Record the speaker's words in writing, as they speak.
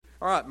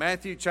All right,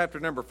 Matthew chapter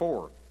number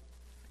 4.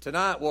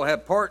 Tonight we'll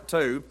have part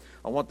 2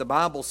 on what the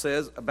Bible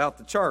says about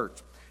the church.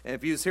 And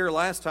if you was here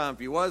last time,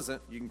 if you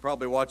wasn't, you can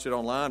probably watch it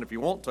online if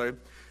you want to.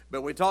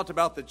 But we talked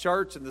about the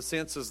church in the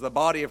sense as the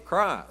body of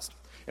Christ.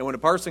 And when a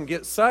person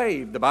gets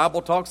saved, the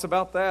Bible talks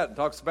about that. It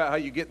talks about how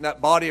you get in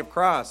that body of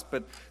Christ.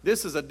 But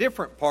this is a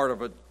different part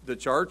of the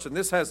church, and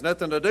this has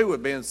nothing to do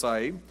with being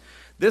saved.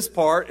 This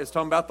part is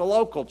talking about the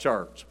local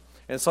church.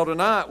 And so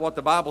tonight, what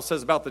the Bible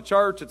says about the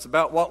church, it's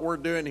about what we're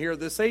doing here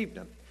this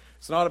evening.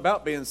 It's not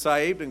about being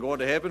saved and going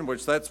to heaven,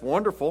 which that's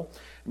wonderful,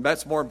 and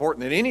that's more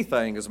important than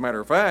anything, as a matter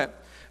of fact.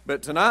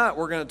 But tonight,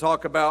 we're going to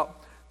talk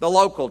about the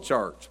local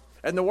church.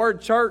 And the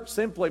word church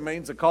simply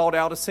means a called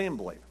out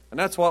assembly. And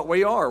that's what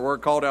we are. We're a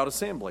called out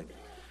assembly.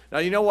 Now,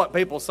 you know what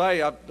people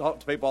say? I talk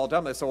to people all the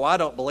time. They say, well, I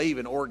don't believe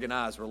in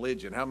organized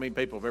religion. How many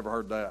people have ever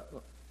heard that?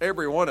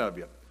 Every one of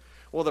you.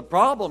 Well, the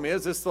problem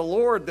is it's the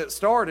Lord that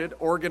started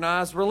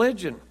organized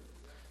religion.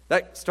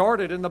 That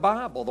started in the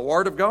Bible, the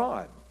Word of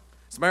God.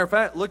 As a matter of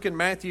fact, look in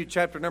Matthew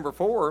chapter number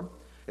 4.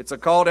 It's a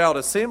called out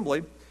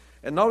assembly.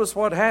 And notice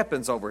what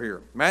happens over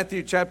here.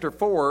 Matthew chapter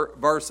 4,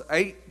 verse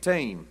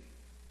 18.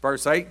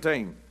 Verse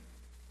 18.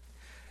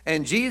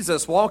 And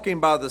Jesus, walking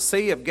by the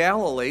Sea of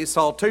Galilee,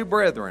 saw two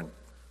brethren,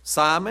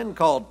 Simon,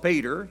 called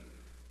Peter,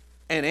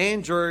 and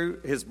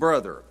Andrew, his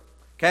brother,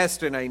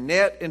 casting a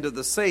net into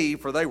the sea,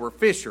 for they were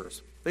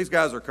fishers. These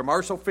guys are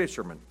commercial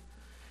fishermen.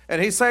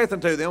 And he saith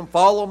unto them,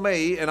 Follow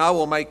me, and I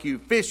will make you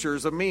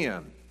fishers of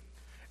men.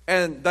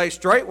 And they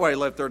straightway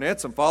left their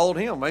nets and followed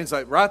him. I mean,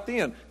 like right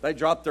then, they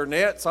dropped their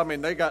nets. I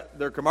mean, they got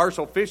their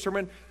commercial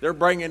fishermen. They're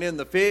bringing in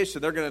the fish,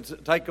 and they're going to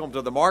take them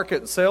to the market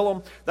and sell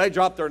them. They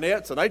dropped their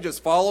nets, and they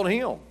just followed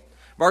him.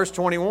 Verse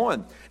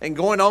 21, and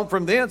going on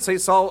from thence, he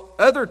saw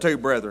other two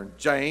brethren,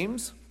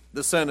 James,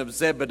 the son of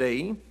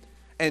Zebedee,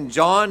 and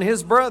John,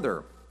 his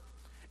brother,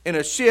 in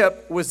a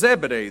ship with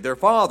Zebedee, their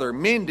father,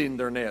 mending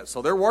their nets.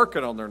 So they're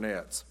working on their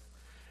nets.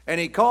 And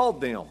he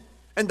called them.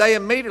 And they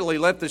immediately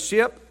left the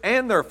ship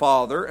and their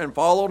father and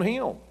followed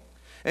him.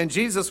 And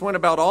Jesus went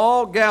about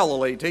all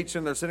Galilee,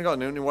 teaching their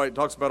synagogue. And anyway, it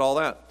talks about all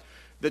that.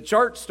 The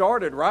church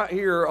started right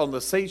here on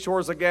the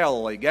seashores of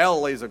Galilee.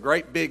 Galilee is a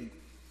great big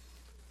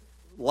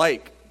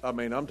lake. I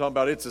mean, I'm talking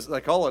about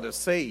they call it a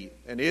sea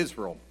in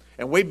Israel.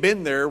 And we've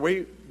been there.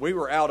 We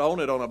were out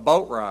on it on a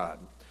boat ride.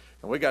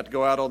 And we got to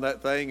go out on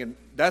that thing, and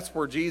that's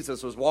where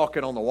Jesus was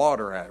walking on the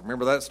water at.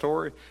 Remember that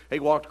story? He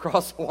walked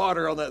across the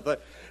water on that thing.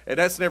 And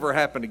that's never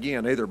happened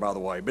again either, by the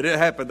way. But it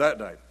happened that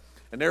day.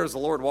 And there was the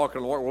Lord walking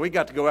on the water. Well, we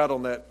got to go out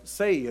on that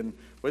sea, and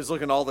we was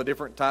looking at all the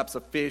different types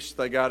of fish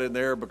they got in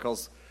there,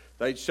 because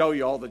they'd show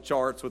you all the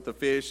charts with the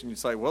fish, and you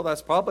say, well,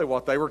 that's probably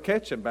what they were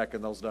catching back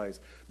in those days.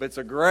 But it's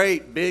a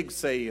great big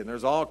sea, and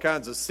there's all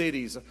kinds of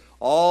cities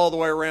all the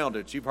way around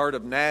it. You've heard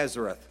of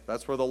Nazareth.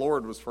 That's where the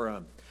Lord was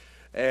from.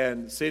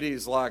 And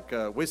cities like,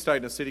 we stayed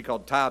in a city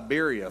called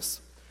Tiberias,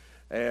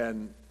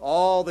 and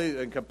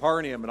and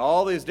Capernaum, and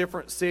all these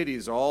different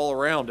cities are all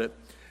around it.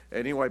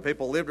 Anyway,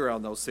 people lived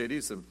around those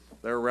cities, and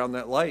they were around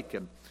that lake.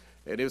 And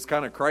it was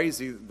kind of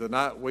crazy. The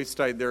night we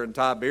stayed there in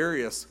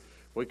Tiberias,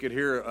 we could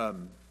hear,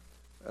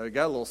 it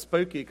got a little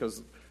spooky,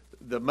 because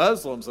the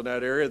Muslims in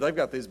that area, they've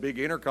got these big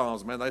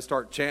intercoms, man. They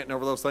start chanting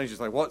over those things. You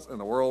say, what in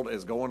the world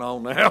is going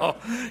on now?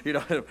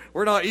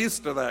 We're not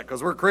used to that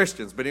because we're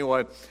Christians. But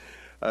anyway,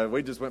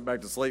 we just went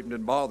back to sleep and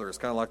didn't bother. It's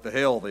kind of like the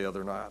hail the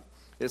other night.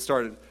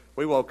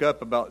 We woke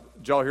up about,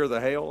 did y'all hear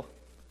the hail?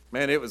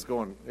 Man, it was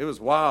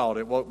wild.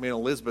 It woke me and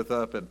Elizabeth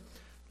up, and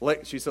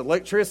she said,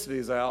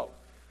 electricity's out.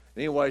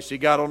 Anyway, she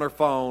got on her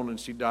phone, and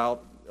she dialed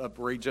up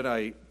Region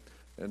 8,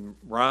 and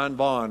Ryan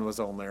Vaughn was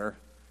on there.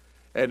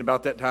 And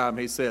about that time,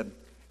 he said,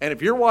 and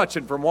if you're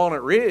watching from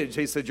Walnut Ridge,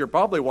 he said, you're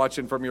probably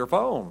watching from your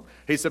phone.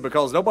 He said,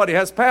 because nobody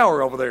has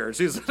power over there.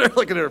 She's there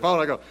looking at her phone.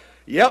 I go,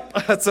 yep,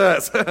 that's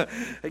us.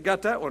 He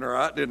got that one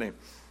right, didn't he?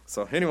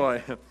 So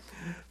anyway,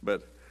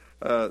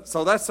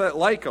 so that's that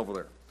lake over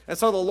there. And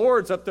so the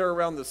Lord's up there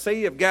around the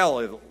Sea of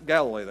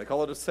Galilee. They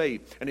call it a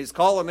sea. And he's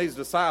calling these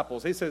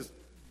disciples. He says,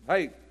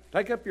 hey,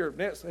 take up your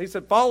nets. He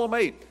said, follow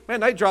me. Man,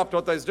 they dropped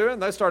what they was doing.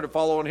 They started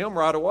following him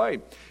right away.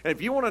 And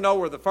if you want to know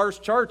where the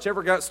first church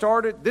ever got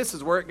started, this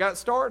is where it got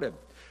started.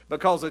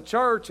 Because a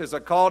church is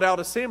a called out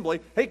assembly.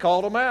 He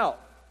called them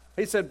out.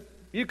 He said,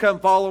 you come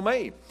follow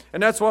me.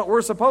 And that's what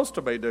we're supposed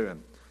to be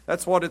doing.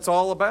 That's what it's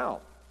all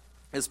about,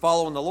 is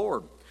following the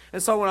Lord.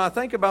 And so when I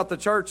think about the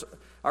church,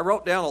 I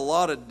wrote down a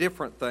lot of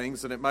different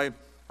things, and it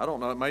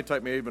may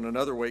take me even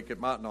another week. It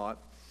might not.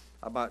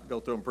 I might go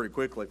through them pretty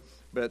quickly,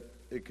 but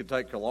it could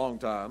take a long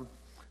time.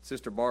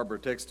 Sister Barbara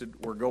texted,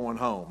 we're going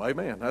home.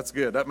 Amen. That's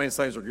good. That means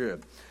things are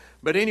good.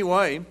 But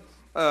anyway,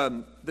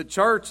 the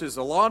church is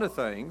a lot of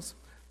things.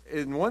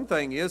 And one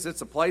thing is,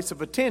 it's a place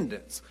of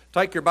attendance.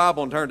 Take your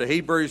Bible and turn to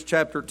Hebrews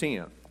chapter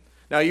 10.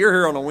 Now, you're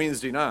here on a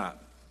Wednesday night.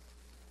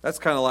 That's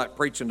kind of like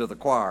preaching to the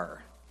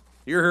choir.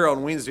 You're here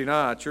on Wednesday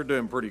nights, you're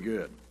doing pretty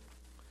good.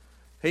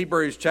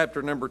 Hebrews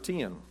chapter number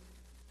 10.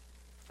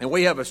 And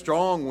we have a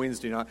strong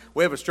Wednesday night.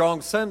 We have a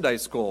strong Sunday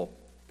school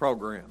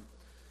program.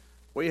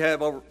 We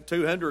have over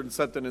 200 and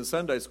something in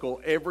Sunday school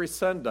every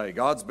Sunday.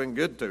 God's been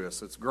good to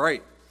us. It's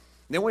great.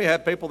 Then we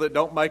have people that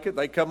don't make it.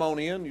 They come on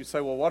in. You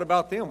say, well, what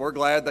about them? We're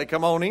glad they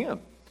come on in.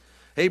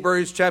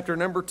 Hebrews chapter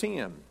number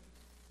 10.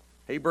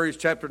 Hebrews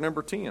chapter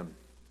number 10.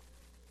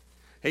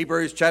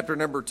 Hebrews chapter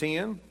number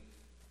 10.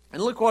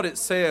 And look what it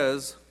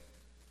says,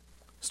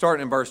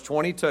 starting in verse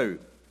 22.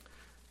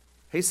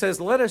 He says,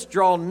 let us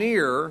draw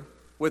near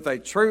with a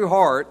true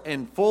heart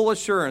and full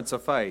assurance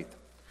of faith,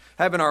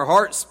 having our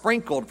hearts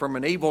sprinkled from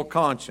an evil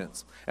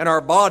conscience, and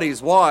our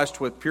bodies washed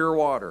with pure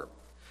water.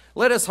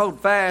 Let us hold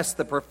fast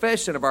the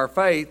profession of our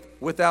faith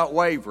without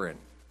wavering.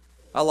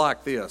 I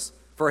like this.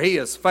 For he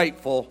is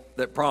faithful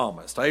that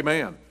promised.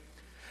 Amen.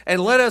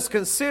 And let us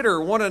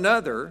consider one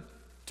another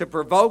to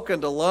provoke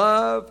unto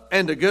love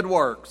and to good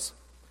works,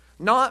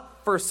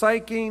 not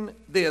forsaking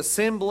the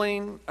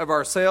assembling of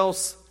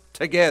ourselves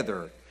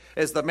together,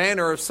 as the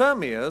manner of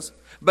some is,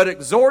 but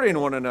exhorting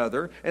one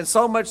another, and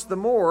so much the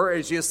more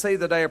as you see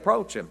the day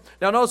approaching.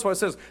 Now notice what it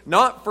says,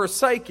 not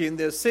forsaking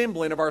the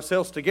assembling of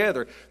ourselves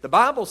together. The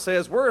Bible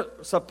says we're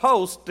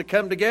supposed to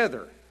come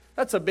together.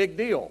 That's a big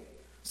deal.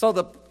 So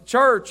the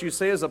church, you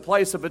see, is a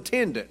place of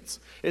attendance.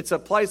 It's a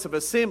place of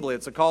assembly.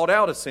 It's a called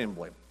out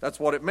assembly. That's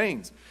what it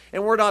means.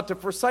 And we're not to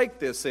forsake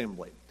the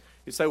assembly.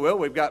 You say, well,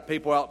 we've got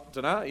people out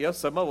tonight. Yes,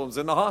 some of them's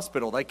in the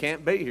hospital. They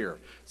can't be here.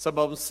 Some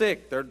of them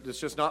sick. It's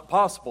just not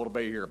possible to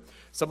be here.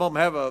 Some of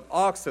them have an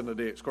ox in the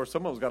ditch. Of course,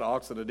 some of them's got an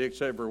ox in the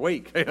ditch every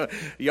week.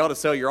 You ought to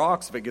sell your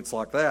ox if it gets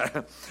like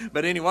that.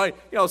 But anyway,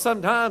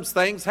 sometimes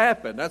things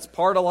happen. That's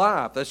part of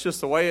life. That's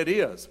just the way it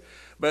is.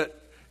 But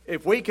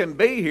if we can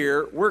be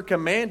here, we're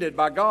commanded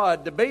by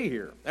God to be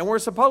here. And we're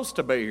supposed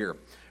to be here.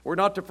 We're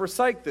not to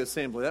forsake the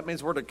assembly. That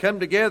means we're to come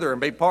together and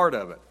be part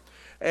of it.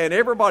 And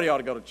everybody ought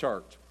to go to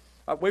church.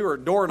 We were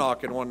door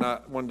knocking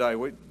one day.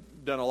 We've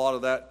done a lot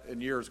of that in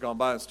years gone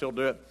by and still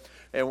do it.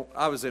 And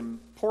I was in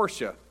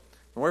Portia,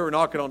 and we were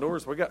knocking on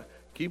doors. Can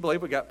you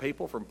believe we got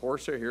people from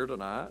Portia here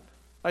tonight?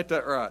 Ain't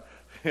that right?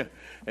 And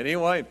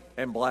anyway,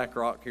 and Black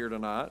Rock here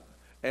tonight,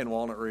 and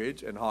Walnut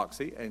Ridge, and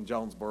Hoxie, and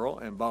Jonesboro,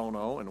 and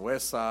Bono, and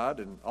West Side,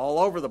 and all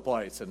over the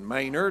place, and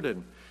Maynard,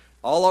 and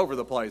all over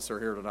the place are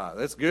here tonight.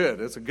 That's good.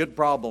 It's a good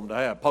problem to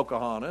have.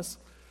 Pocahontas,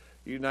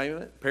 you name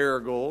it,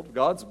 Paragould.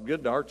 God's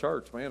good to our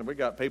church, man. We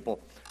got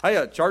people. Hey,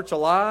 a church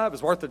alive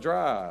is worth the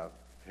drive.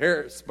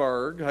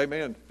 Harrisburg, hey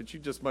man, but you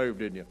just moved,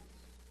 didn't you?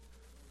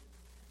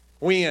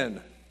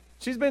 Wynn.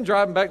 She's been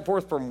driving back and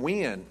forth from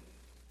Wynn.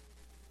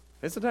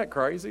 Isn't that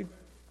crazy?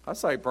 I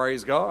say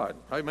praise God.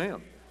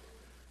 Amen.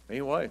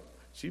 Anyway,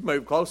 she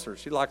moved closer.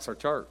 She likes our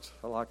church.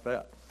 I like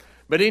that.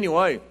 But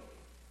anyway,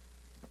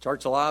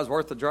 church alive is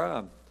worth the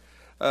drive.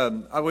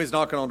 I was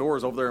knocking on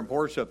doors over there in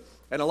Portia,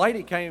 and a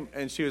lady came,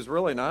 and she was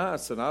really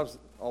nice, and I was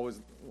always,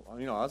 I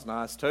was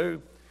nice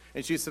too.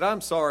 And she said,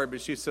 I'm sorry,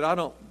 but she said,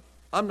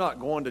 I'm not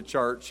going to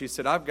church. She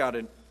said, I've got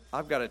a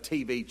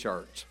TV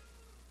church.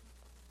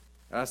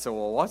 And I said,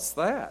 well, what's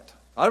that?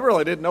 I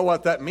really didn't know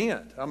what that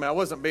meant. I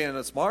wasn't being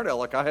a smart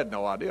aleck. I had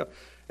no idea.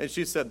 And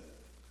she said,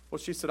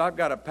 I've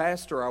got a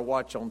pastor I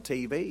watch on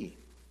TV.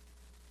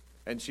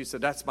 And she said,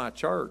 that's my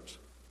church.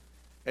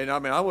 And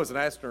I wasn't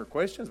asking her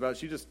questions about it.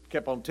 She just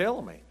kept on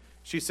telling me.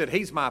 She said,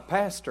 he's my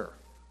pastor.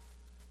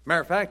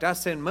 Matter of fact, I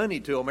send money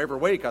to him every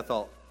week. I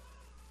thought,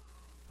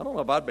 I don't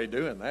know if I'd be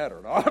doing that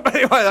or not. But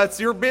anyway, that's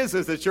your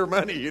business. It's your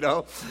money, And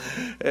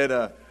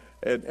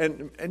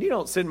you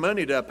don't send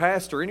money to a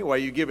pastor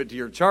anyway. You give it to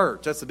your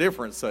church. That's the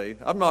difference, see.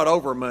 I'm not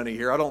over money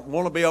here. I don't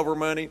want to be over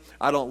money.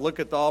 I don't look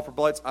at the offer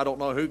plates. I don't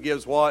know who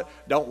gives what.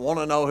 Don't want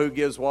to know who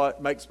gives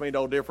what. Makes me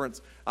no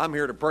difference. I'm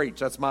here to preach.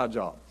 That's my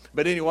job.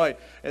 But anyway,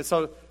 and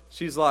so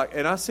she's like,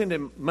 and I send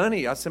him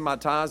money. I send my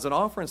tithes and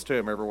offerings to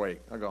him every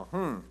week. I go,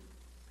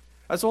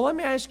 I said, well, let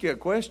me ask you a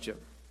question.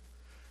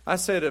 I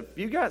said, if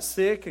you got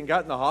sick and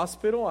got in the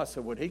hospital, I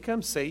said, would he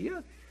come see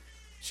you?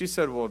 She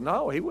said, well,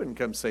 no, he wouldn't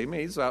come see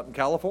me. He's out in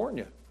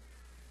California.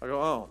 I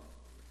go, oh.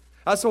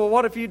 I said, well,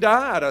 what if you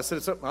died? I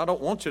said, I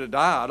don't want you to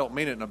die. I don't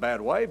mean it in a bad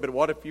way, but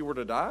what if you were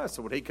to die? I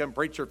said, would he come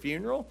preach your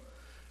funeral?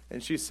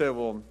 And she said,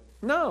 well,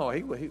 no,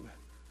 he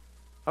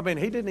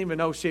didn't even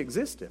know she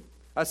existed.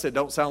 I said,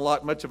 don't sound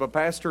like much of a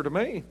pastor to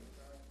me.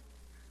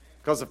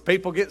 Because if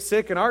people get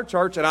sick in our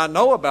church and I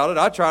know about it,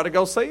 I try to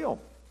go see them.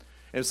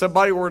 If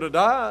somebody were to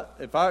die,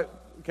 if I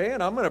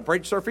can, I'm going to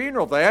preach their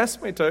funeral if they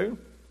ask me to.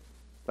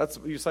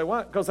 You say,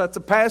 what? Because that's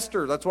a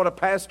pastor. That's what a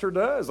pastor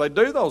does. They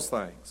do those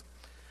things.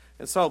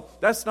 And so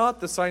that's not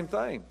the same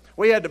thing.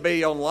 We had to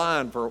be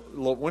online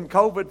when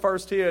COVID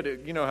first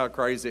hit, you know how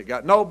crazy it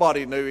got.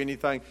 Nobody knew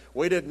anything.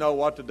 We didn't know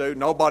what to do.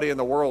 Nobody in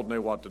the world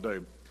knew what to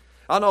do.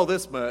 I know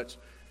this much.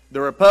 The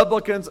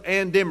Republicans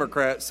and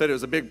Democrats said it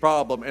was a big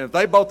problem. And if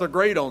they both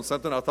agreed on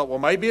something, I thought, well,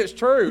 maybe it's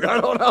true.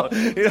 I don't know.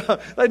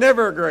 They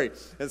never agree.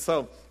 And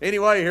so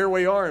anyway, here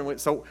we are.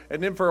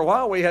 And then for a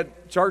while we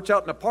had church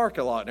out in the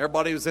parking lot. And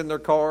everybody was in their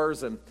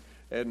cars. And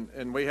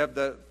we have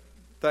the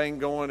thing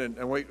going.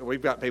 And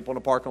we've got people in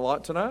the parking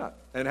lot tonight.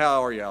 And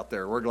how are you out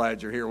there? We're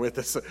glad you're here with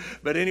us.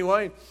 But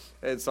anyway,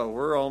 and so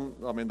we're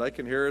on. They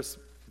can hear us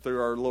through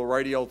our little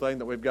radio thing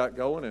that we've got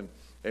going. And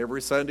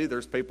every Sunday,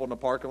 there's people in the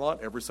parking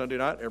lot, every Sunday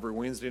night, every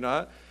Wednesday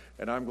night,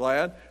 and I'm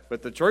glad.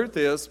 But the truth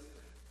is,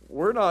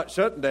 we're not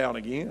shutting down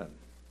again.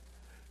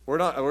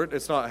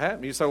 It's not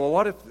happening. You say, well,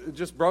 what if it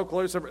just broke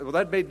loose? Well,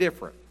 that'd be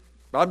different.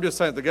 But I'm just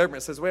saying the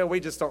government says, well, we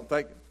just don't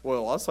think.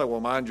 Well, I'll say, well,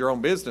 mind your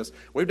own business.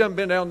 We've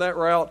been down that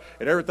route,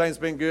 and everything's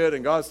been good,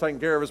 and God's taking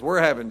care of us. We're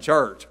having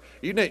church.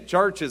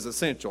 Church is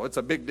essential. It's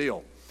a big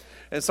deal.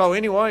 And so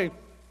anyway,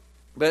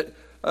 but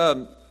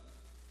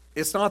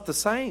it's not the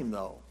same,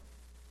 though.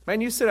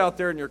 Man, you sit out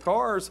there in your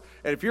cars,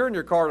 and if you're in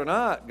your car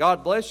tonight,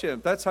 God bless you.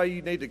 If that's how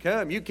you need to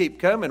come, you keep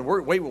coming.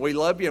 We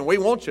love you, and we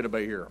want you to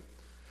be here.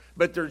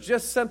 But there's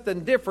just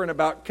something different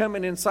about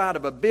coming inside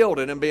of a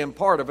building and being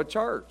part of a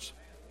church.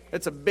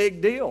 It's a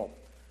big deal.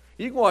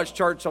 You can watch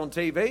church on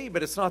TV,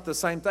 but it's not the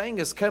same thing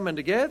as coming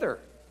together.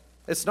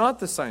 It's not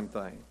the same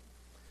thing.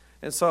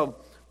 And so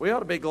we ought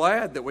to be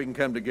glad that we can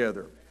come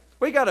together.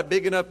 We got a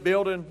big enough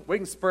building. We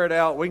can spread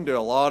out. We can do a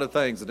lot of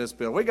things in this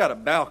building. We got a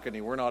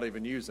balcony we're not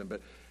even using,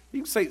 but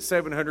you can seat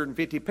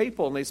 750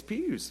 people in these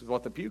pews, is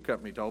what the pew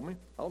company told me.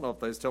 I don't know if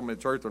they was telling me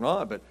the truth or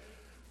not, but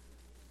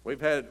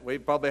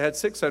we've probably had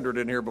 600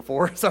 in here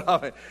before. So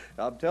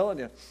I'm telling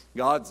you,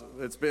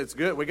 it's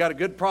good. We got a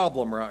good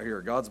problem right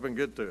here. God's been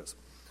good to us.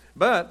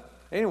 But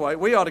anyway,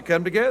 we ought to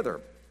come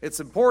together.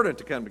 It's important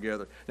to come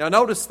together. Now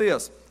notice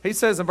this. He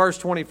says in verse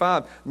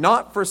 25,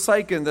 not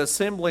forsaking the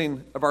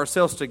assembling of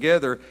ourselves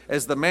together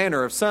as the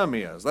manner of some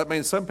is. That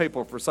means some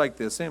people forsake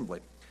the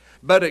assembly.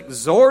 But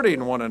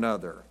exhorting one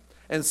another.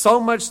 And so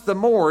much the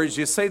more as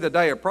you see the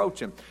day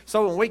approaching.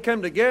 So when we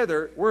come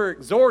together, we're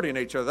exhorting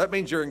each other. That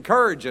means you're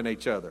encouraging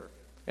each other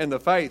in the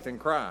faith in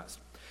Christ.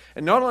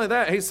 And not only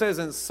that, he says,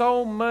 and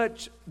so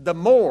much the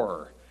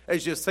more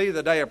as you see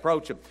the day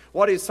approaching.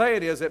 What he's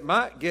saying is it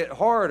might get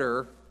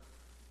harder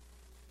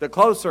the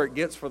closer it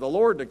gets for the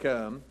Lord to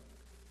come.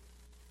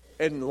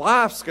 And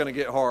life's going to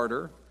get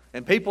harder.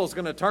 And people's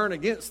going to turn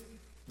against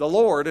the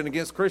Lord and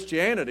against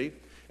Christianity.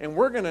 And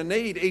we're going to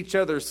need each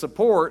other's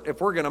support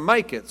if we're going to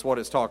make it, is what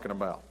it's talking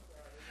about.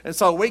 And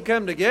so we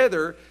come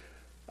together.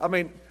 I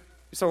mean,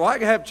 so I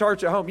can have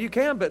church at home. You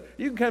can, but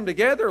you can come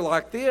together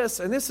like this.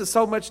 And this is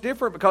so much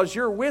different because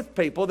you're with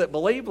people that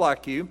believe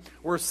like you.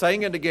 We're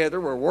singing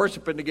together. We're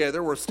worshiping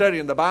together. We're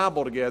studying the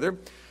Bible together.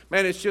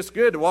 Man, it's just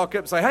good to walk up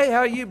and say, hey,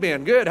 how you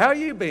been? Good. How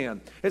you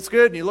been? It's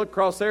good. And you look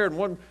across there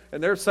and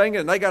they're singing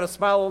and they got a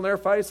smile on their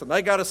face and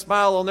they got a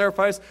smile on their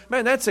face.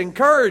 Man, that's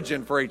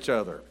encouraging for each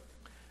other.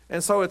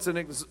 And so it's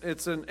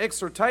an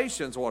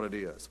exhortation is what it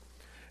is.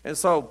 And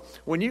so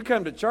when you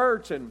come to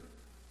church and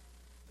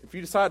if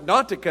you decide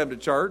not to come to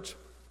church,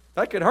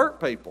 that could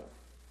hurt people.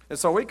 And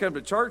so we come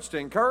to church to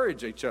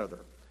encourage each other.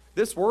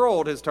 This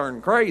world has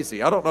turned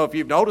crazy. I don't know if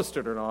you've noticed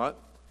it or not.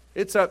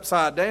 It's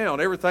upside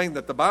down. Everything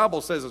that the Bible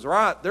says is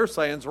right, they're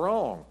saying is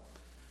wrong.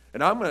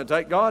 And I'm going to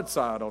take God's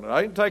side on it.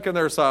 I ain't taking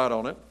their side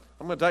on it.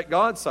 I'm going to take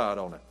God's side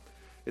on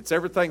it.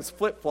 Everything's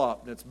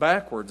flip-flopped and it's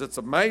backwards. It's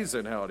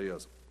amazing how it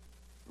is.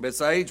 But it's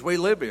the age we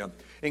live in.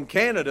 In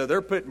Canada,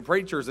 they're putting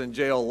preachers in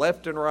jail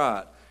left and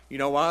right. You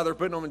know why they're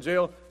putting them in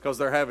jail? Because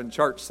they're having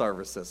church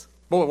services.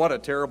 Boy, what a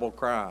terrible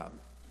crime.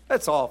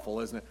 That's awful,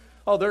 isn't it?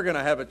 Oh, they're going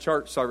to have a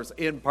church service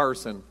in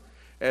person.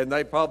 And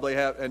they probably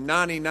have, and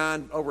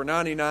over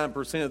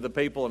 99% of the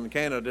people in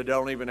Canada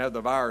don't even have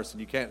the virus,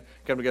 and you can't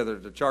come together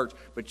to church.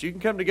 But you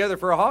can come together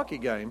for a hockey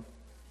game.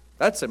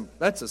 That's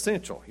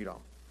essential, you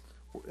know.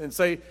 And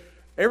see,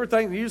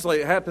 everything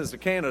usually happens to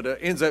Canada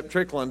ends up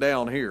trickling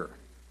down here.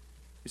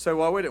 You say,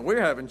 well,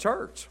 we're having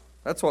church.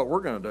 That's what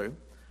we're going to do.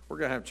 We're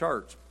going to have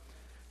church.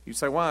 You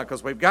say, why?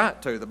 Because we've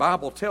got to. The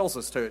Bible tells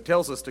us to. It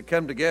tells us to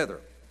come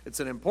together. It's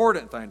an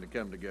important thing to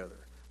come together.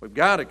 We've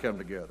got to come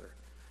together.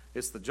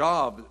 It's the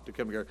job to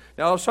come together.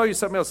 Now, I'll show you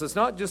something else. It's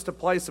not just a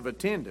place of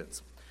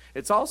attendance.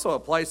 It's also a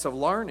place of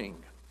learning.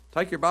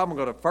 Take your Bible and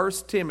go to 1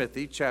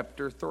 Timothy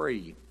chapter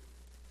 3.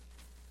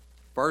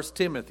 1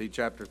 Timothy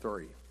chapter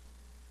 3.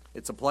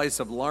 It's a place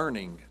of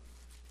learning.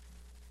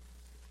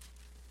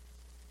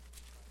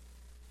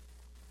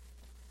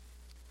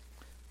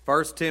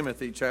 1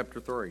 Timothy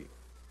chapter 3.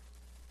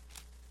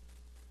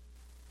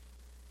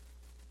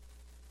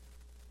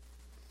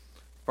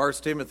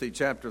 First Timothy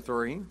chapter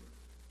 3.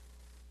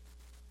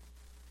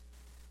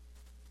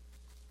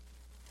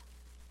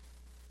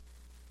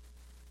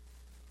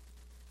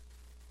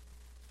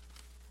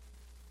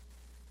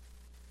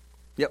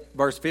 Yep,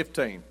 verse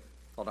 15.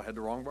 Thought I had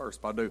the wrong verse,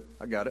 but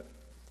I got it.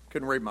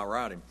 Couldn't read my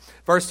writing.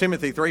 1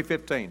 Timothy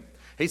 3:15.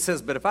 He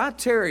says, but if I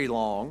tarry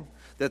long,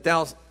 that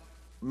thou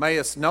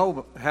mayest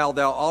know how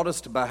thou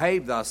oughtest to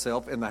behave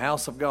thyself in the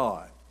house of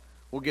God.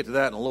 We'll get to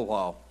that in a little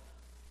while.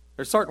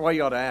 There's a certain way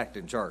you ought to act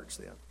in church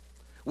then.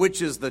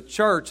 Which is the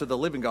church of the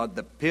living God,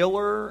 the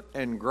pillar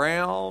and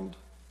ground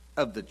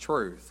of the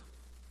truth.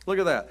 Look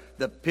at that.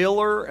 The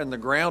pillar and the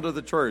ground of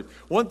the truth.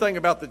 One thing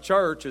about the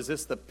church is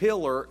it's the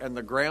pillar and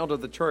the ground of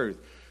the truth.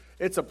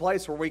 It's a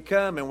place where we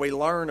come and we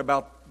learn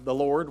about the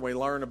Lord, we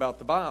learn about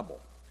the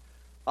Bible.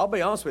 I'll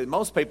be honest with you,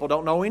 most people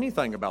don't know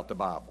anything about the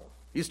Bible.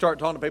 You start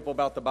talking to people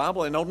about the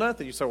Bible, they know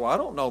nothing. You say, well, I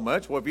don't know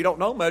much. Well, if you don't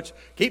know much,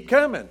 keep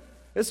coming.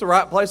 It's the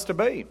right place to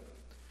be.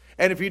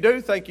 And if you do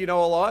think you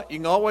know a lot, you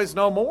can always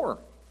know more.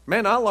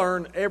 Man, I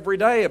learn every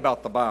day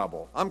about the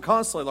Bible. I'm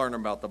constantly learning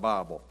about the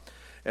Bible.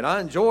 And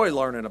I enjoy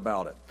learning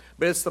about it.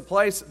 But it's the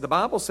place, the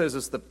Bible says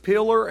it's the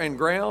pillar and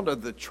ground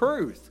of the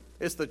truth.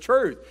 It's the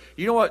truth.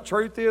 You know what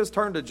truth is?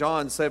 Turn to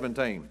John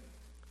 17.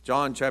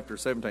 John chapter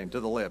 17, to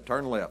the left.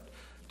 Turn left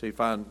till you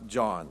find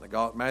John.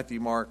 Matthew,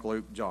 Mark,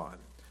 Luke, John.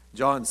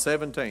 John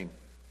 17.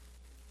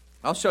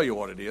 I'll show you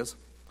what it is.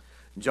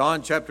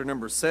 John chapter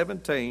number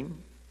 17.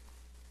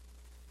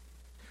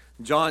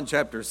 John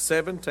chapter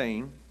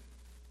 17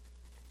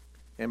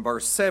 and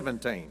verse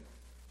 17.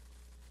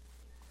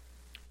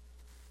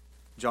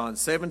 John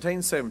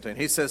 17:17.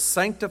 He says,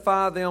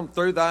 sanctify them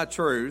through thy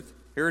truth.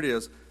 Here it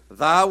is.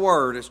 Thy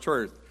word is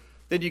truth.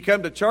 Then you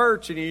come to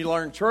church and you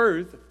learn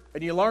truth,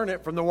 and you learn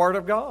it from the Word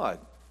of God.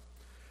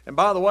 And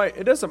by the way,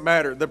 it doesn't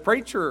matter. The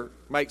preacher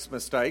makes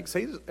mistakes.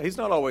 He's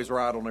not always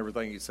right on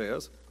everything he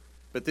says.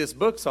 But this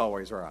book's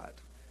always right.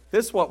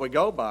 This is what we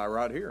go by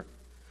right here.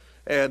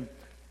 And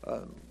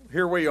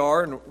here we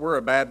are, and we're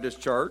a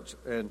Baptist church,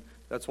 and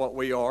that's what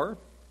we are.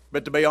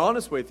 But to be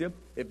honest with you,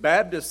 if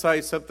Baptists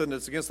say something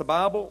that's against the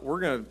Bible, we're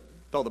going to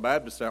throw the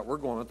Baptists out. We're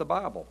going with the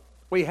Bible.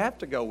 We have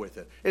to go with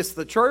it. It's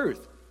the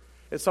truth.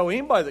 And so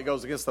anybody that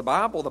goes against the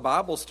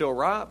Bible's still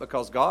right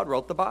because God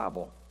wrote the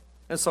Bible.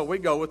 And so we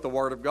go with the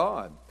Word of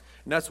God.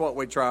 And that's what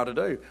we try to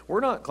do.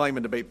 We're not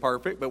claiming to be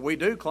perfect, but we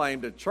do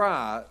claim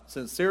to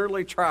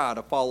sincerely try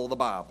to follow the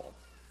Bible.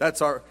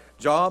 That's our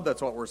job.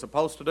 That's what we're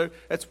supposed to do.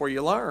 That's where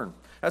you learn.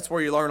 That's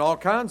where you learn all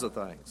kinds of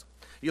things.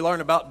 You learn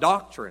about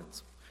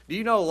doctrines. Do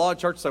you know a lot of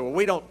churches say, well,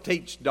 we don't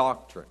teach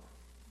doctrine?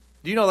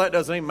 Do you know that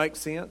doesn't even make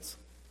sense?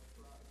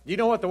 Do you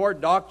know what the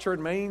word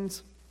doctrine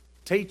means?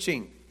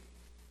 Teaching.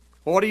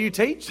 Well, what do you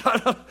teach?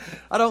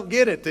 I don't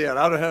get it then.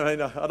 I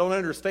don't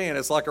understand.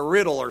 It's like a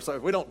riddle or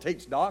something. We don't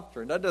teach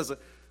doctrine. That doesn't,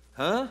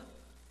 huh?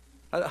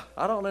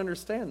 I don't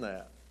understand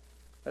that.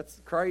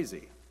 That's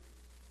crazy.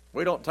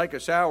 We don't take a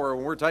shower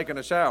when we're taking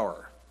a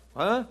shower.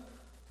 Huh?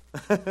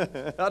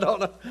 I don't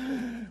know.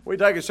 We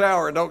take a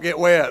shower and don't get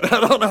wet.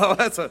 I don't know.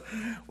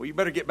 Well, you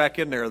better get back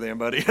in there then,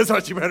 buddy. That's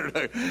what you better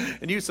do.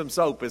 And use some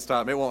soap this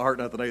time. It won't hurt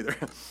nothing either.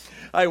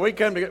 Hey, we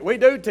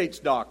do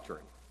teach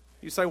doctrine.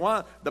 You say,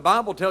 why? The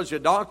Bible tells you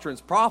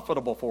doctrine's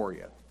profitable for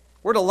you.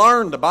 We're to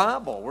learn the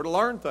Bible. We're to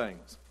learn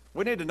things.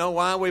 We need to know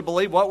why we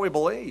believe what we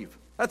believe.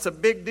 That's a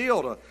big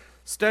deal to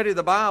study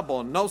the Bible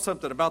and know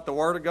something about the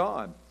Word of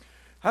God.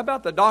 How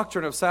about the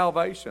doctrine of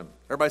salvation?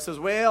 Everybody says,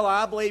 well,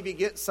 I believe you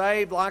get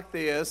saved like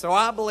this, or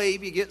I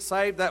believe you get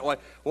saved that way.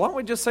 Why don't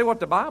we just say what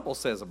the Bible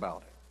says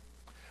about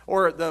it?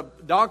 Or the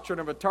doctrine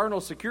of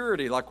eternal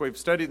security, like we've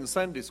studied in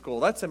Sunday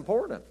school. That's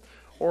important.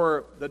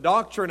 Or the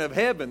doctrine of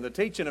heaven, the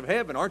teaching of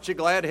heaven. Aren't you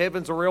glad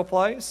heaven's a real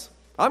place?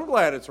 I'm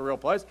glad it's a real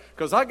place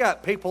because I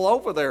got people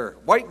over there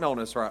waiting on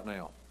us right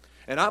now.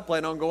 And I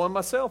plan on going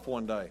myself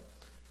one day.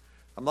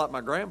 I'm like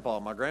my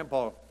grandpa. My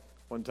grandpa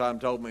one time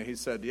told me, he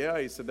said,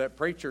 that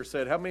preacher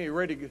said, how many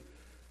ready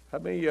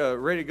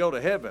to go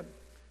to heaven?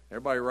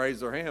 Everybody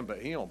raised their hand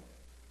but him.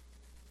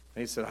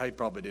 He said, he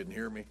probably didn't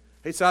hear me.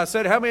 He said, I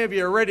said, how many of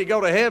you are ready to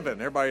go to heaven?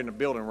 Everybody in the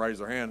building raised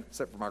their hand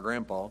except for my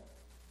grandpa.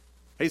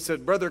 He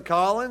said, Brother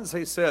Collins,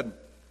 he said,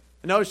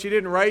 no, she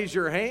didn't raise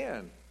your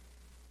hand.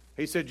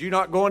 He said, you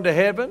not going to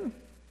heaven?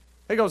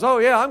 He goes, oh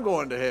yeah, I'm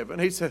going to heaven.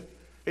 He said,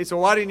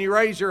 why didn't you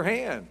raise your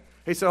hand?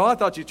 He said, I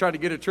thought you tried to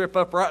get a trip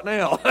up right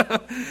now.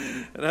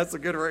 And that's a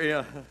good,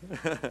 yeah.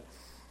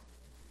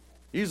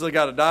 Usually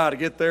got to die to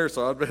get there,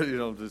 so I'd better,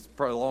 just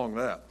prolong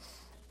that.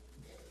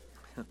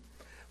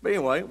 But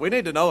anyway, we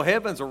need to know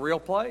heaven's a real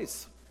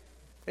place.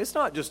 It's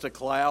not just a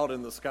cloud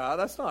in the sky.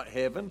 That's not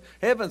heaven.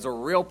 Heaven's a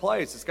real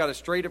place. It's got a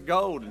street of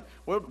gold. And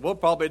we'll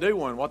probably do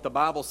one, what the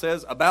Bible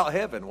says about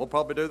heaven. We'll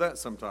probably do that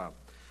sometime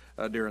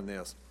during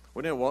this.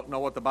 We need to know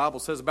what the Bible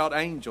says about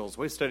angels.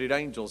 We studied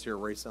angels here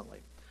recently.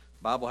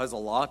 The Bible has a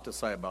lot to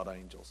say about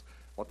angels.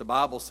 What the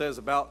Bible says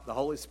about the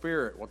Holy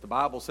Spirit. What the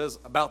Bible says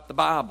about the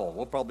Bible.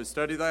 We'll probably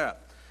study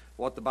that.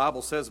 What the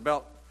Bible says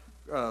about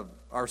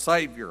our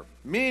Savior.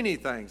 Many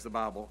things the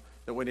Bible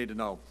that we need to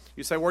know.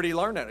 You say, where do you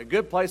learn that? A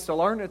good place to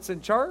learn it's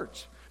in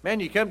church. Man,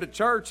 you come to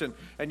church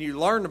and you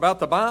learn about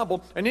the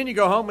Bible, and then you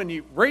go home and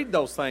you read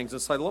those things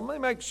and say, let me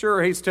make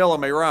sure he's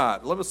telling me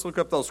right. Let us look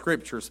up those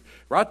scriptures.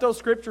 Write those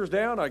scriptures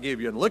down I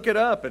give you and look it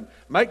up and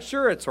make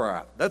sure it's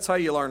right. That's how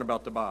you learn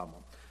about the Bible.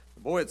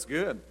 Boy, it's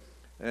good.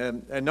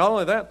 And not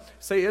only that,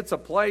 see, it's a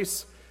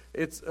place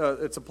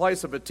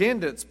of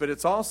attendance, but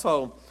it's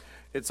also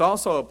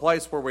a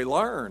place where we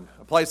learn,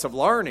 a place of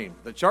learning.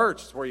 The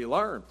church is where you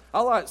learn.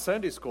 I like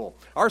Sunday school.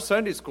 Our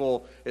Sunday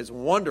school is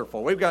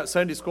wonderful. We've got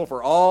Sunday school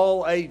for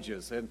all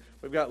ages, and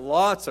we've got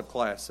lots of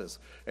classes.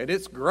 And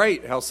it's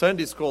great how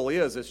Sunday school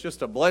is. It's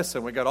just a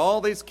blessing. We got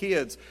all these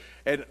kids,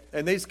 and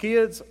these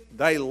kids,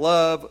 they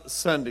love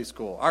Sunday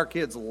school. Our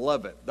kids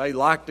love it. They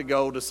like to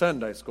go to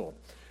Sunday school.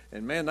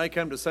 And man, they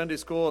come to Sunday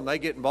school and they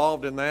get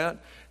involved in that,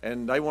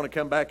 and they want to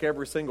come back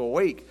every single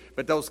week.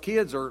 But those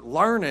kids are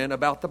learning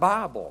about the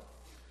Bible.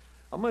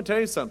 I'm going to tell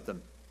you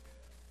something.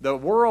 The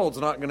world's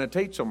not going to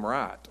teach them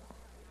right.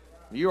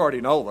 You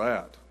already know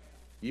that.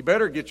 You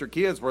better get your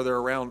kids where they're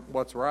around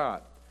what's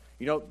right.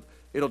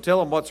 It'll tell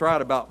them what's right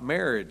about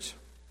marriage.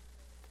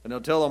 And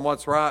it'll tell them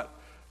what's right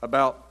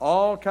about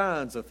all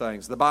kinds of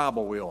things. The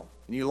Bible will.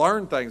 And you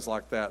learn things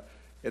like that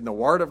in the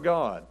Word of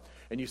God.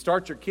 And you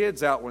start your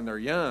kids out when they're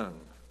young.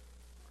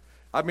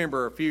 I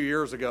remember a few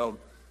years ago,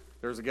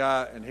 there was a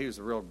guy, and he was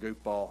a real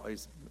goofball.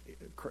 He's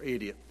an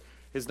idiot.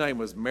 His name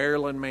was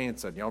Marilyn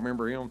Manson. Y'all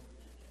remember him?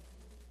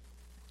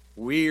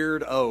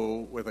 Weird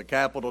O with a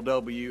capital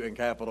W and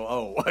capital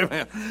O.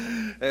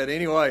 And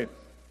anyway,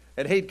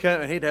 and he'd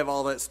come and he'd have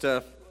all that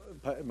stuff,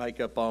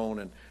 makeup on,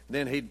 and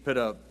then he'd put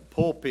a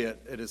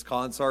pulpit at his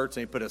concerts,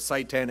 and he'd put a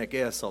satanic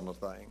S on the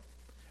thing.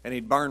 And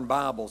he'd burn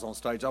Bibles on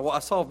stage. I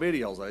saw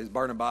videos of it. He's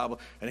burning Bible,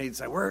 and he'd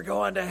say, "We're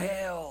going to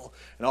hell."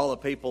 And all the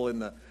people in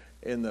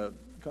the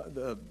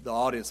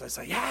audience, they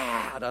say,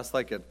 "Yeah." And I was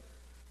thinking,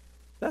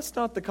 that's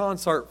not the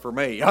concert for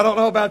me. I don't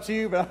know about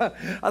you, but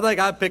I think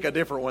I'd pick a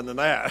different one than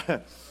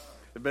that.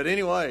 But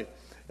anyway,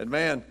 and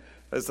man,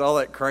 that's all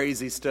that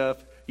crazy stuff.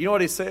 You know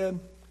what he said?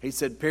 He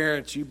said,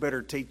 "Parents, you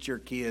better teach your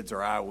kids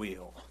or I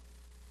will."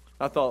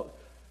 I thought,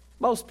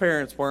 most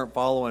parents weren't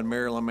following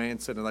Marilyn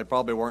Manson, and they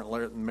probably weren't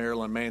letting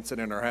Marilyn Manson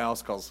in their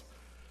house because,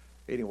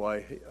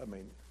 anyway, I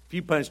mean, if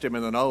you punched him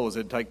in the nose,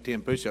 it'd take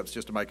 10 push-ups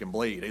just to make him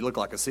bleed. He looked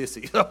like a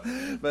sissy.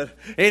 But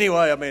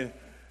anyway, I mean,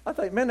 I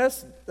think, man,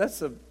 that's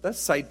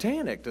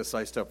satanic to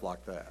say stuff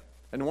like that.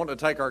 And want to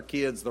take our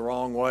kids the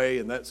wrong way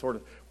and that sort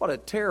of, what a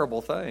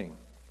terrible thing.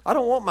 I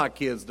don't want my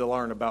kids to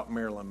learn about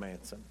Marilyn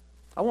Manson.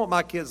 I want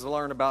my kids to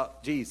learn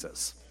about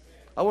Jesus.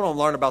 I want them to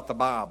learn about the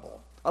Bible.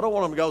 I don't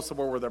want them to go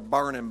somewhere where they're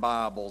burning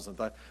Bibles and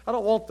things. I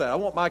don't want that. I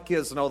want my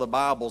kids to know the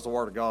Bible's the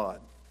Word of God.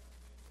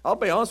 I'll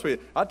be honest with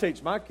you. I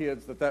teach my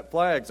kids that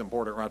flag's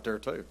important right there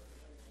too.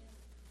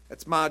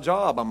 It's my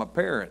job. I'm a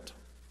parent.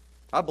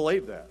 I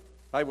believe that.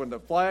 Hey, when the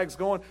flag's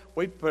going,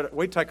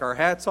 we take our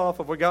hats off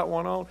if we got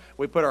one on.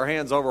 We put our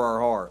hands over our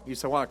heart. You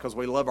say, why? Because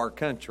we love our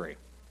country.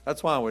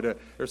 That's why we do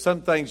it. There's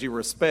some things you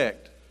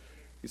respect.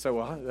 You say,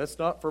 well, that's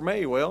not for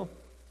me. Well,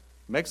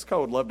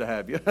 Mexico would love to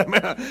have you.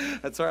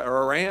 That's right.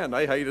 Or Iran,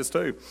 they hate us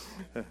too.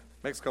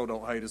 Mexico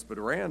don't hate us, but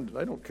Iran,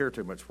 they don't care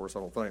too much for us, I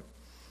don't think.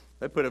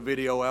 They put a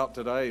video out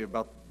today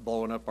about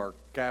blowing up our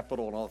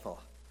Capitol, and all. I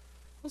thought,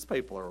 those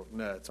people are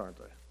nuts, aren't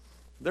they?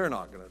 They're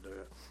not going to do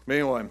it. But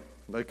anyway,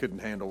 they couldn't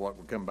handle what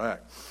would come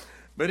back.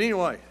 But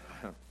anyway,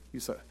 you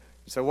say,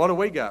 what do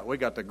we got? We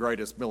got the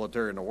greatest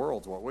military in the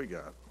world is what we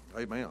got.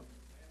 Amen.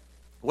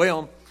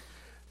 Well,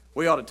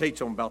 we ought to teach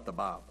them about the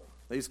Bible.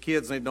 These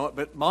kids need to know it,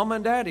 but Mom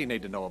and Daddy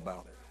need to know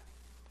about it.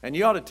 And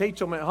you ought to teach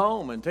them at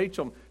home and teach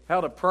them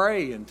how to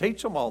pray and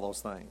teach them all those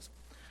things.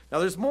 Now,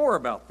 there's more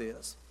about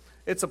this.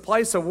 It's a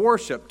place of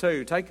worship,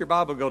 too. Take your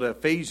Bible, go to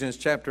Ephesians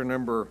chapter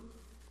number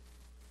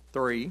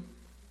 3.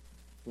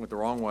 Went the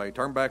wrong way.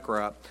 Turn back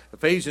right.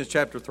 Ephesians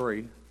chapter 3.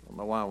 I don't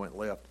know why I went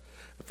left.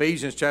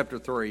 Ephesians chapter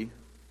 3.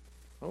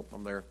 Oh,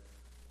 I'm there.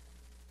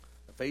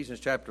 Ephesians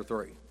chapter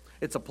 3.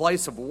 It's a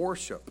place of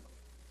worship.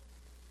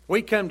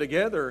 We come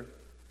together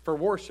for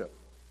worship.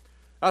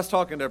 I was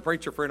talking to a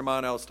preacher friend of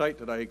mine out of state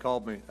today. He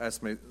called me,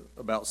 asked me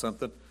about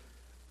something.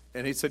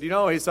 And he said,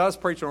 I was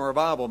preaching a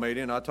revival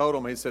meeting. And I told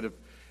him, he said,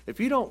 if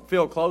you don't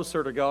feel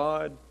closer to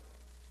God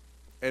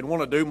and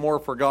want to do more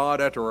for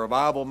God after a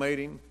revival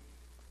meeting,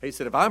 he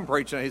said, if I'm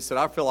preaching, he said,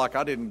 I feel like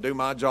I didn't do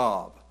my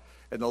job.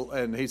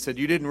 And he said,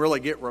 you didn't really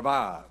get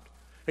revived.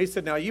 He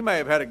said, now you may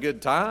have had a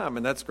good time,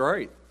 and that's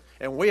great.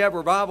 And when we have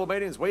revival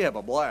meetings, we have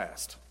a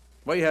blast.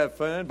 We have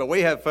fun, but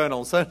we have fun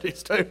on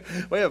Sundays too.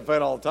 We have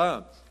fun all the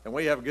time, and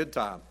we have a good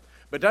time.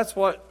 But that's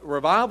what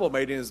revival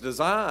meeting is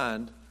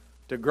designed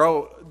to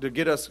grow, to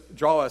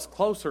draw us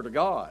closer to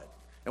God.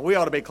 And we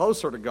ought to be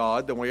closer to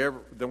God than we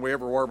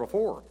ever were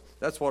before.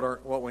 That's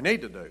what we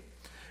need to do.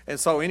 And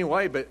so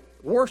anyway, but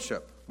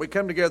worship. We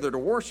come together to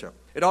worship.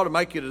 It ought to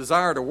make you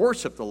desire to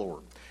worship the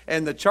Lord.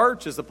 And the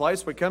church is the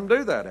place we come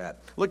do that at.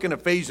 Look in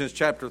Ephesians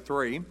chapter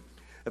 3.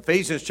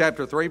 Ephesians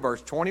chapter 3,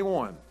 verse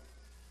 21.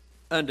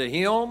 Unto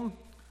him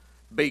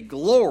be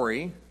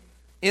glory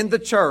in the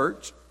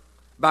church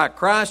by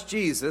Christ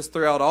Jesus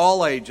throughout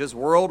all ages,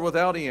 world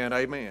without end.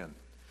 Amen.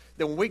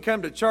 Then when we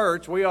come to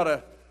church, we ought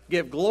to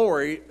give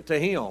glory to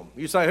him.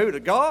 You say, who? To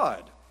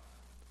God.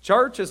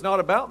 Church is not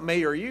about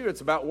me or you.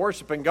 It's about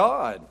worshiping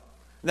God.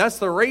 And that's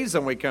the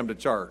reason we come to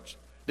church,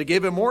 to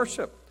give him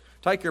worship.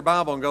 Take your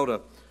Bible and go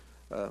to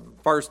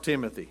 1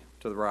 Timothy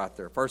to the right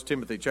there. 1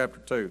 Timothy chapter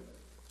 2.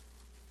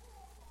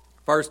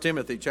 1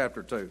 Timothy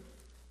chapter 2.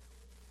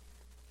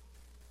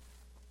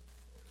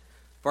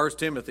 1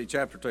 Timothy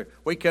chapter 2.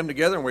 We come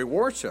together and we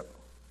worship.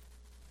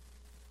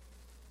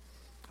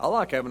 I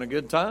like having a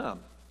good time.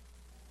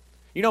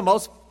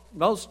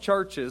 Most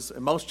churches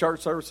and most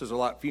church services are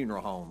like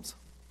funeral homes.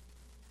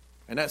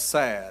 And that's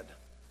sad.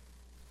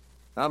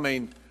 I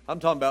mean, I'm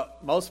talking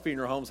about most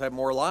funeral homes have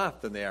more life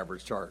than the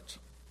average church.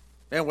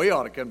 And we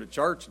ought to come to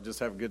church and just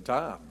have a good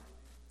time.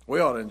 We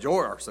ought to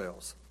enjoy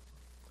ourselves.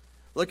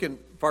 Look in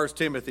 1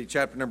 Timothy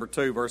chapter number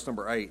 2, verse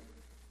number 8.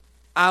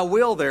 I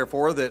will,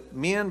 therefore, that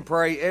men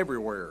pray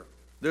everywhere.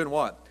 Doing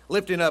what?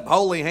 Lifting up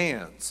holy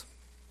hands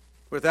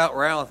without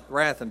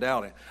wrath and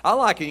doubting. I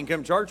like it. You can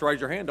come to church, raise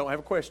your hand, don't have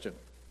a question.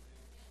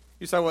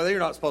 You say, well, you're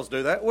not supposed to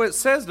do that. Well, it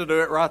says to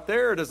do it right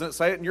there. Doesn't it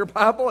say it in your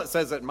Bible? It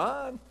says it in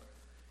mine.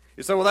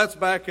 You say, well, that's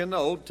back in the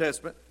Old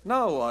Testament.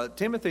 No,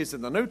 Timothy's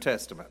in the New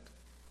Testament.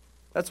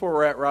 That's where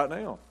we're at right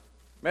now.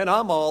 Man,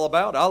 I'm all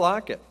about it. I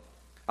like it.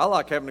 I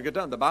like having a good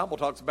time. The Bible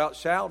talks about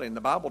shouting. The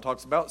Bible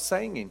talks about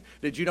singing.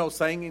 Did you know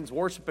singing's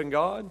worshiping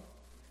God?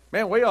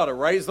 Man, we ought to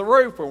raise the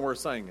roof when we're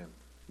singing.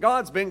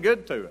 God's been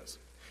good to us.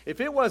 If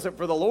it wasn't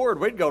for the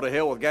Lord, we'd go to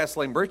hell with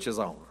gasoline breeches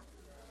on.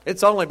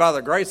 It's only by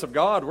the grace of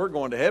God we're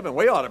going to heaven.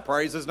 We ought to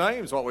praise His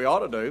name is what we ought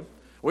to do.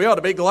 We ought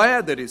to be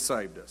glad that He's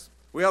saved us.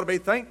 We ought to be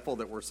thankful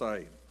that we're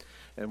saved.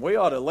 And we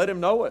ought to let Him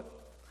know it.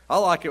 I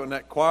like it when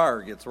that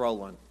choir gets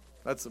rolling.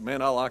 That's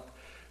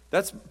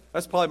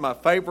probably my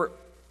favorite.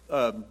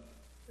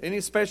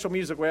 Any special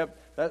music we have,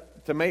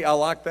 to me, I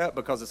like that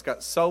because it's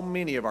got so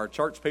many of our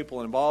church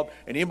people involved.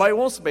 And anybody who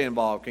wants to be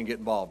involved can get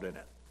involved in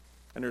it.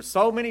 And there's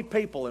so many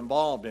people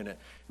involved in it.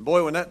 And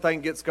boy, when that thing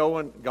gets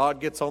going,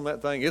 God gets on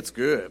that thing, it's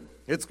good.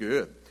 It's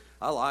good.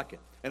 I like it.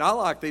 And I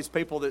like these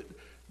people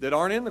that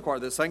aren't in the choir,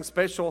 that sing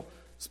special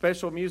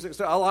music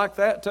stuff. I like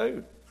that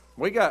too.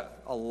 We got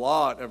a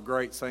lot of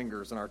great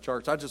singers in our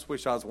church. I just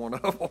wish I was one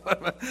of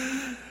them.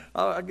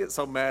 I get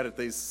so mad at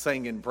these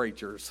singing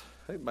preachers.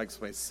 It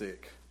makes me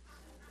sick.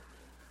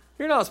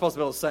 You're not supposed to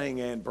be able to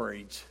sing and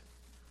preach.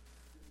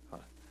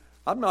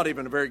 I'm not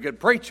even a very good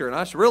preacher, and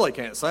I really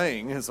can't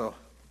sing. And so,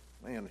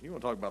 man, you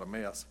want to talk about a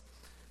mess.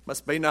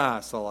 Must be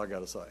nice, all I got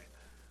to say.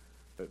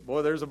 But,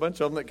 boy, there's a bunch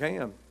of them that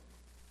can.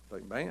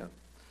 Like, man.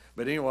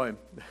 But anyway...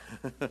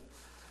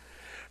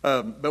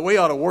 but we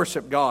ought to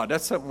worship God.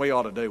 That's something we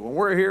ought to do. When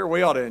we're here,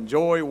 we ought to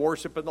enjoy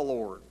worshiping the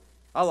Lord.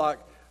 I like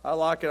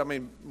it. I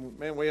mean,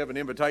 man, we have an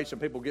invitation.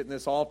 People get in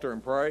this altar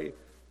and pray.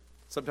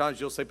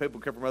 Sometimes you'll see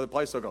people come from other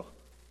places. They'll go,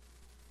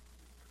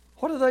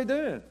 what are they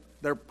doing?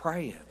 They're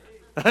praying.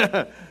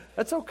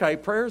 That's okay.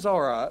 Prayer's all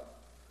right.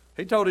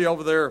 He told you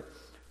over there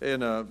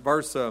in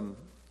verse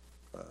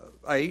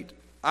 8,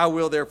 I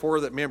will therefore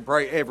that men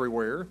pray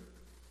everywhere.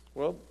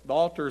 Well, the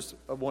altar's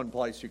one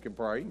place you can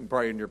pray. You can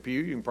pray in your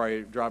pew. You can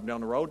pray driving down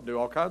the road and do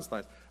all kinds of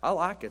things. I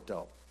like it,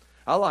 though.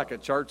 I like a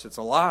church that's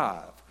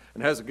alive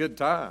and has a good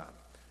time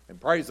and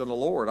praising the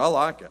Lord. I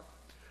like it.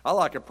 I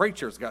like a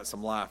preacher that's got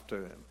some life to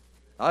him.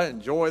 I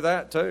enjoy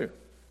that, too.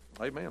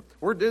 Amen.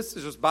 This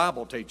is just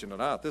Bible teaching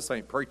tonight. This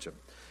ain't preaching.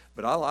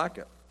 But I like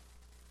it.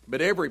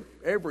 But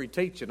every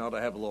teaching ought to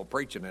have a little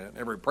preaching in it.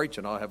 Every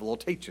preaching ought to have a little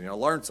teaching.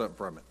 You'll learn something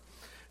from it.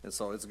 And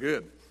so it's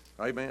good.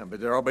 Amen. But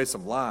there ought to be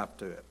some life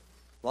to it.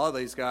 A lot of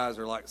these guys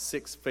are like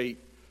 6 feet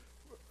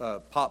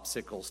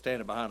popsicles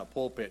standing behind a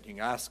pulpit. You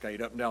can ice skate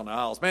up and down the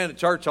aisles. Man, the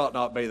church ought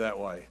not be that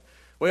way.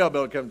 We ought to be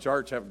able to come to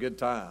church, have a good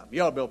time.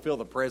 You ought to be able to feel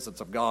the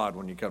presence of God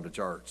when you come to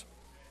church.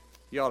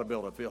 You ought to be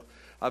able to feel.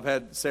 I've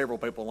had several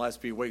people in the last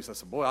few weeks. I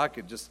said, boy, I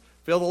could just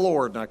feel the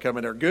Lord when I come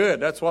in there.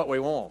 Good, that's what we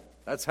want.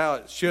 That's how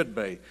it should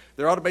be.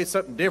 There ought to be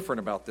something different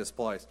about this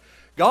place.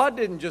 God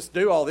didn't just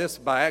do all this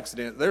by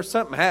accident. There's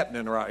something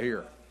happening right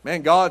here.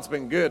 Man, God's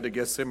been good to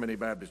Gethsemane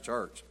Baptist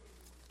Church.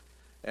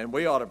 And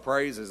we ought to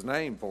praise His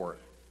name for it.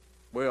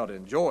 We ought to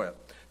enjoy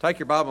it. Take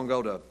your Bible and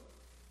go to,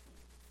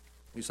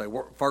 you say,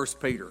 1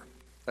 Peter.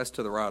 That's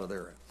to the right of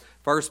there.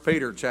 1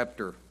 Peter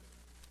chapter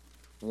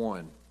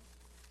 1.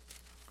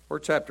 Or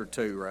chapter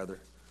 2, rather.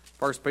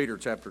 1 Peter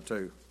chapter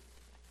 2.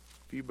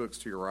 A few books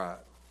to your right.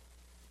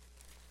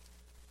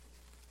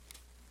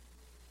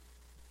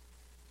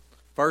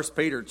 1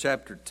 Peter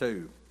chapter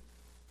 2.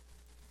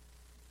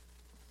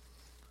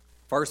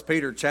 1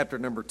 Peter chapter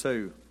number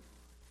 2.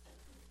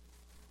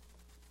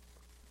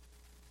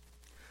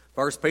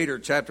 1 Peter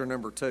chapter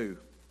number 2.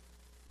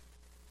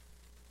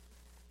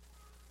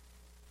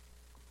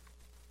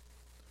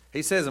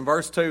 He says in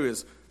verse 2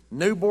 is,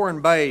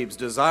 newborn babes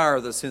desire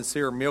the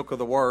sincere milk of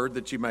the word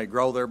that you may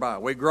grow thereby.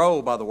 We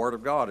grow by the word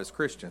of God as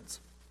Christians.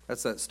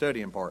 That's that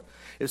studying part.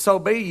 If so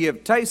be ye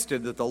have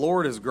tasted that the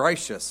Lord is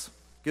gracious.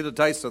 Get a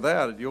taste of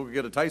that, you'll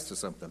get a taste of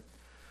something.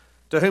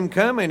 To whom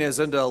coming is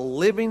unto a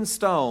living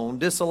stone,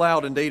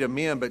 disallowed indeed of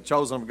men, but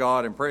chosen of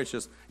God and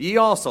precious. Ye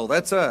also,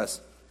 that's us,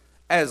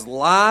 as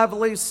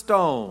lively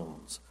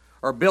stones,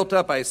 are built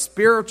up a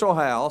spiritual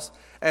house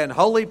and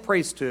holy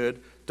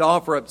priesthood to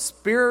offer up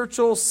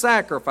spiritual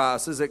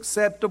sacrifices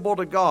acceptable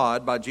to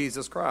God by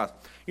Jesus Christ.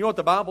 You know what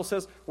the Bible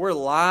says? We're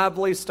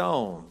lively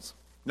stones,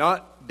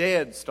 not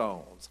dead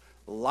stones.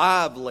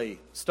 Lively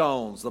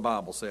stones, the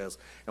Bible says.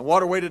 And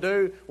what are we to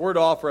do? We're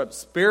to offer up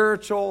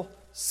spiritual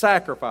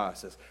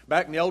sacrifices.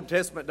 Back in the Old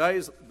Testament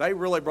days, they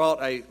really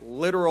brought a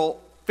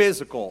literal,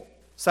 physical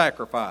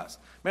sacrifice.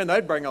 Man,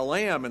 they'd bring a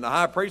lamb, and the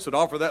high priest would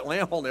offer that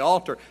lamb on the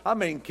altar. I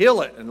mean,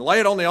 kill it and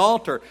lay it on the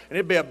altar, and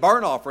it'd be a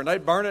burnt offering.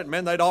 They'd burn it, and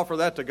man, they'd offer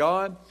that to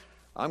God.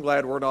 I'm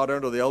glad we're not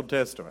under the Old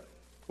Testament.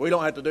 We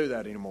don't have to do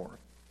that anymore.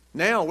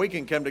 Now we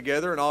can come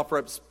together and offer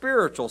up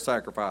spiritual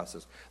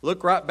sacrifices.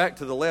 Look right back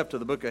to the left of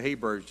the book of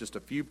Hebrews, just a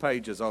few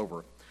pages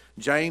over.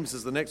 James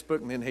is the next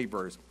book, and then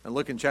Hebrews. And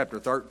look in chapter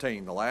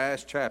 13, the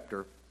last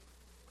chapter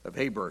of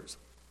Hebrews.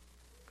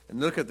 And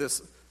look at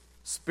this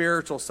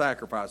spiritual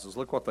sacrifices.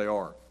 Look what they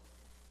are.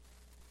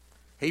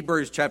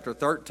 Hebrews chapter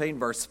 13,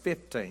 verse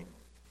 15.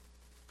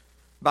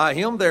 By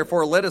him,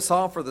 therefore, let us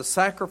offer the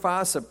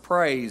sacrifice of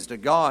praise to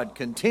God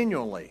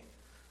continually.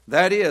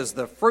 That is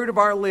the fruit of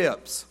our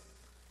lips,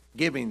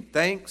 giving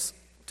thanks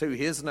to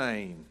his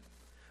name.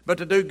 But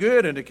to do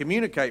good and to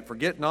communicate,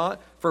 forget not,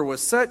 for with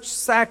such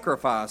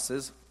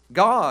sacrifices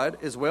God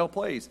is well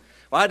pleased.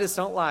 Well, I just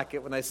don't like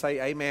it when they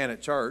say amen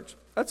at church.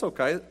 That's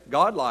okay.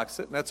 God likes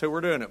it, and that's who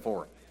we're doing it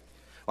for.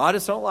 Well, I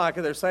just don't like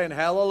it. They're saying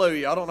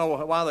hallelujah. I don't know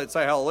why they'd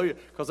say hallelujah,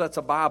 because that's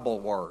a Bible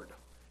word.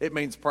 It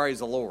means praise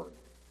the Lord.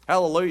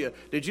 Hallelujah.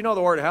 Did you know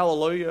the word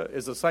hallelujah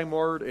is the same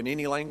word in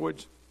any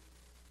language?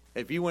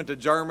 If you went to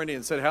Germany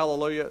and said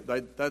hallelujah,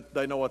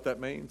 they know what that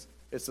means.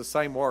 It's the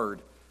same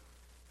word.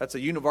 That's a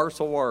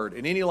universal word.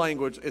 In any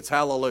language, it's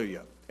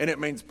hallelujah. And it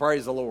means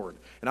praise the Lord.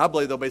 And I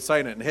believe they'll be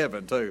saying it in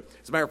heaven too.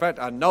 As a matter of fact,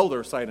 I know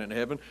they're saying it in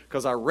heaven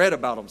because I read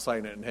about them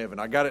saying it in heaven.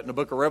 I got it in the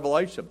book of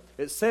Revelation.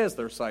 It says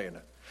they're saying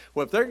it.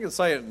 Well, if they can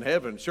say it in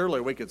heaven,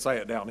 surely we could say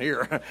it down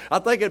here. I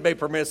think it'd be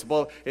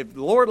permissible. If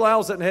the Lord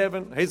allows it in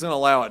heaven, he's going to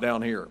allow it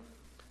down here.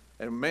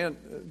 And man,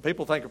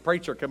 people think a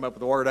preacher came up with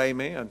the word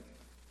amen.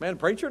 Man,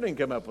 preacher didn't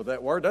come up with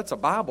that word. That's a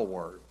Bible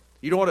word.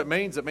 You know what it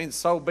means? It means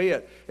so be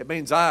it. It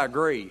means I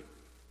agree.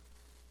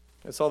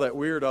 I saw that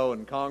weirdo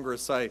in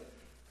Congress say,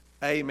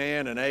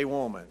 amen and a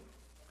woman.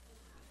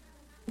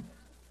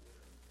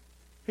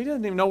 He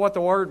doesn't even know what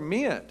the word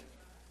meant.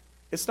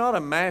 It's not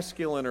a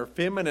masculine or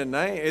feminine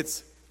name.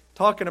 It's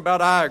talking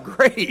about I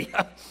agree.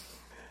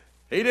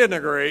 He didn't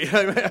agree.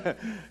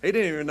 He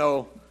didn't even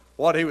know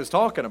what he was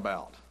talking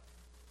about.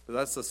 But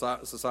that's the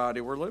society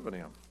we're living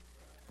in.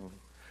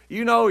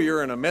 You know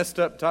you're in a messed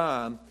up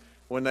time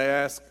when they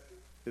ask,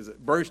 is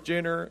it Bruce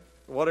Jenner,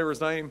 whatever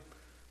his name?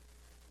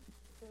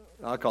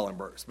 I'll call him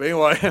Bruce. But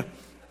anyway,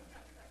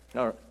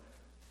 all right.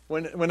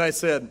 When they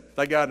said,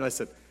 they got and they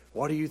said,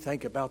 what do you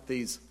think about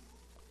these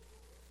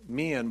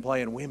men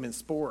playing women's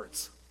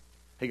sports?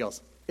 He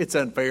goes, it's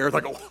unfair. They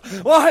go,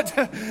 what?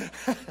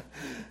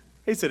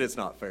 He said, it's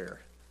not fair.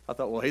 I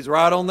thought, well, he's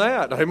right on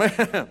that. Amen.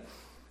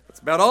 That's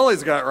about all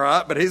he's got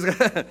right, but he's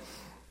got,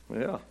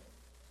 yeah.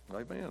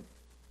 Amen.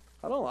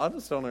 I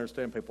just don't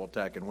understand people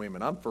attacking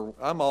women.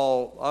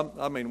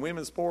 I mean,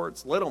 women's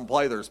sports, let them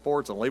play their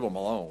sports and leave them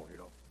alone,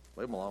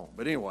 Leave them alone.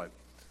 But anyway,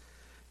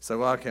 so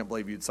well, I can't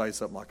believe you'd say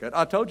something like that.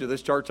 I told you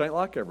this church ain't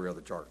like every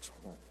other church.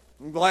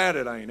 I'm glad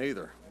it ain't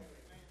either.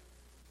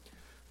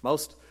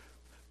 Most,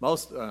 I'm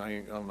not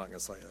going to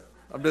say that.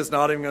 I'm just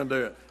not even going to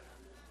do it.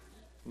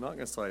 I'm not going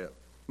to say it.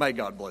 May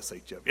God bless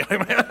each of you.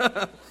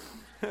 Amen.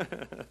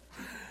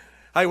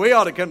 Hey, we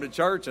ought to come to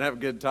church and have a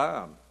good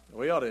time.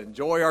 We ought to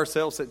enjoy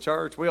ourselves at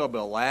church. We ought to be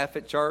able to laugh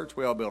at church.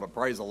 We ought to be able to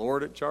praise the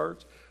Lord at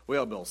church. We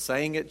ought to be able to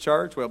sing at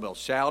church. We ought to be able to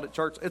shout at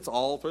church. It's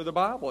all through the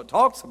Bible. It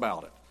talks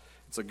about it.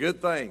 It's a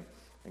good thing,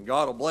 and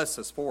God will bless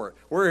us for it.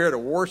 We're here to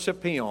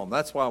worship Him.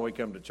 That's why we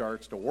come to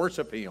church, to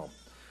worship Him.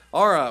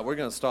 All right, we're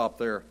going to stop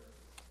there.